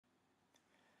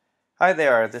Hi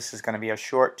there, this is going to be a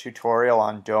short tutorial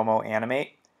on Domo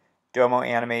Animate. Domo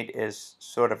Animate is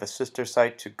sort of a sister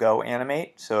site to Go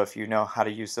Animate, so if you know how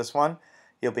to use this one,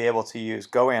 you'll be able to use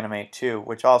Go Animate too,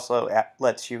 which also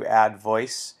lets you add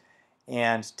voice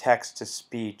and text to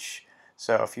speech.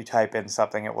 So if you type in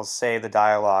something, it will say the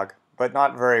dialogue, but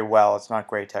not very well. It's not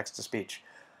great text to speech.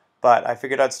 But I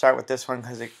figured I'd start with this one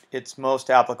because it's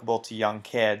most applicable to young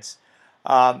kids.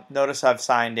 Notice I've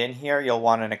signed in here. You'll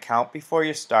want an account before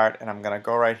you start, and I'm going to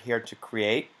go right here to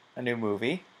create a new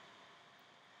movie,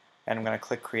 and I'm going to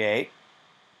click create.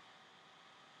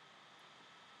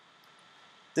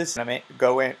 This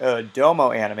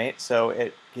Domo Animate, so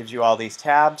it gives you all these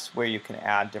tabs where you can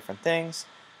add different things,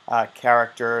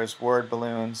 characters, word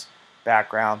balloons,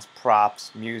 backgrounds, props,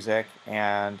 music,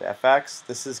 and FX.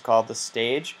 This is called the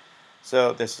stage,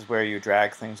 so this is where you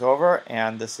drag things over,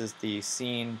 and this is the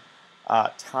scene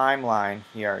timeline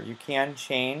here. You can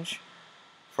change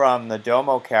from the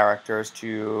Domo characters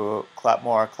to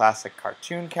more classic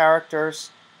cartoon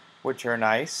characters, which are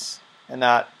nice, and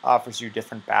that offers you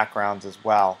different backgrounds as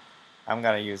well. I'm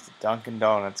going to use the Dunkin'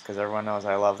 Donuts because everyone knows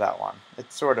I love that one.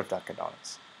 It's sort of Dunkin'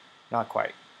 Donuts, not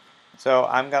quite. So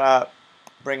I'm going to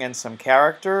bring in some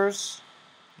characters.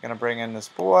 I'm going to bring in this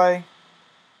boy,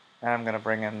 and I'm going to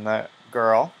bring in the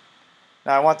girl.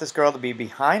 Now I want this girl to be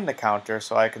behind the counter,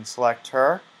 so I can select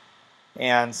her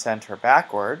and send her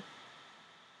backward.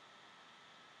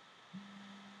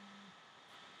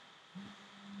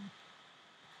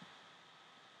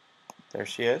 There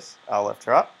she is. I'll lift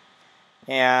her up.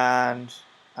 And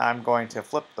I'm going to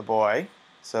flip the boy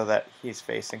so that he's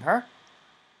facing her.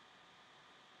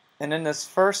 And in this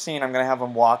first scene, I'm going to have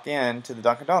him walk in to the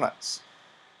Dunkin' Donuts.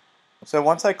 So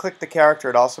once I click the character,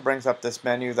 it also brings up this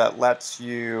menu that lets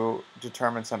you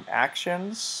determine some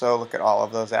actions. So look at all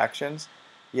of those actions.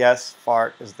 Yes,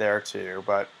 fart is there too,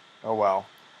 but oh well.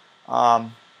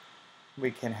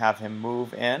 We can have him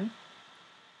move in.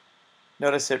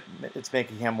 Notice it's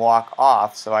making him walk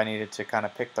off, so I needed to kind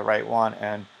of pick the right one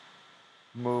and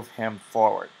move him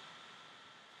forward.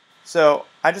 So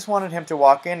I just wanted him to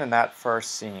walk in that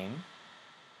first scene.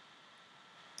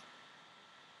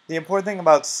 The important thing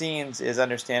about scenes is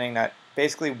understanding that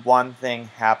basically one thing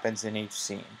happens in each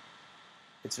scene.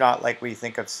 It's not like we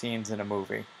think of scenes in a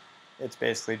movie. It's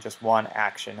basically just one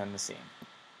action in the scene.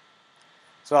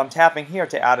 So I'm tapping here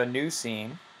to add a new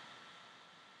scene.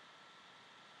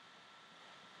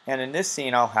 And in this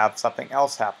scene, I'll have something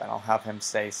else happen. I'll have him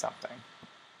say something.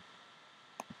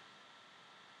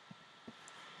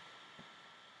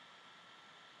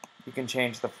 You can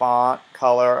change the font,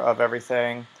 color of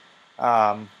everything,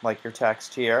 like your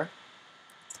text here.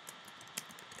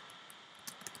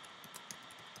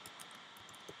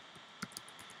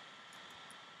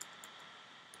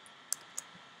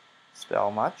 Spell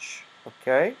much.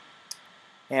 Okay.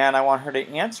 And I want her to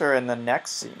answer in the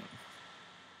next scene.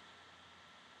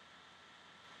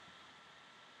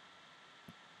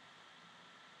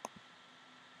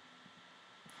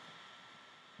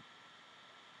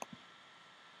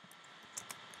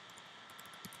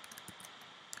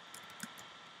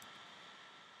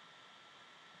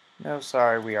 No,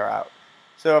 sorry, we are out.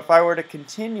 So if I were to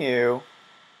continue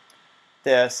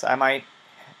this, I might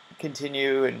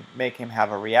continue and make him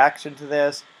have a reaction to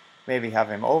this, maybe have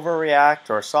him overreact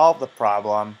or solve the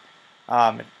problem.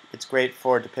 It's great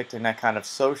for depicting that kind of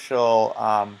social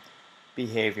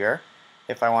behavior.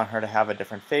 If I want her to have a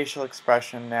different facial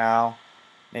expression now,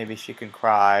 maybe she can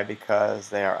cry because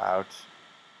they are out.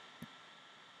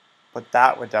 But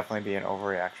that would definitely be an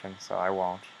overreaction, so I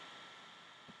won't.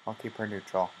 I'll keep her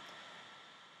neutral.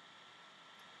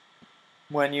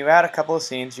 When you add a couple of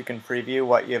scenes, you can preview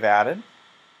what you've added.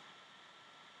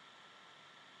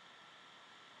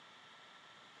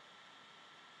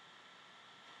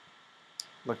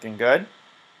 Looking good.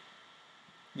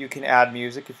 You can add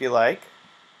music if you like.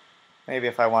 Maybe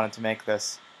if I wanted to make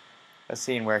this a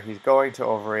scene where he's going to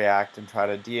overreact and try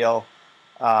to deal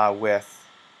with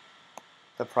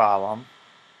the problem,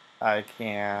 I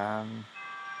can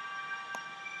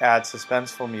add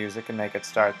suspenseful music and make it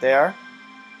start there.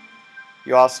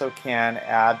 You also can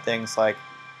add things like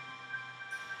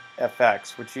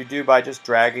effects, which you do by just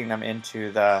dragging them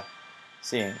into the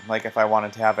scene. Like if I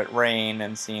wanted to have it rain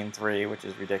in scene 3, which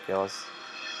is ridiculous.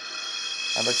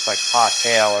 That looks like hot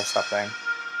hail or something.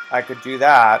 I could do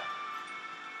that.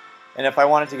 And if I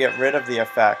wanted to get rid of the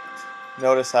effect,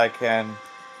 notice I can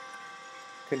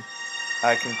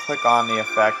click on the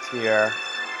effect here.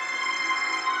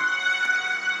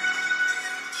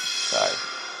 Sorry.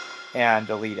 And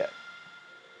delete it.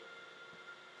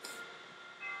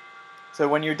 So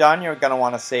when you're done, you're going to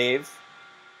want to save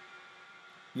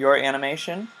your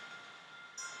animation.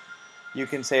 You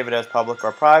can save it as public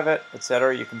or private,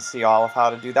 etc. You can see all of how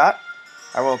to do that.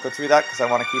 I won't go through that because I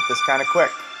want to keep this kind of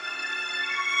quick.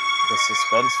 The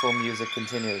suspenseful music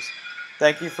continues.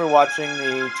 Thank you for watching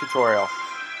the tutorial.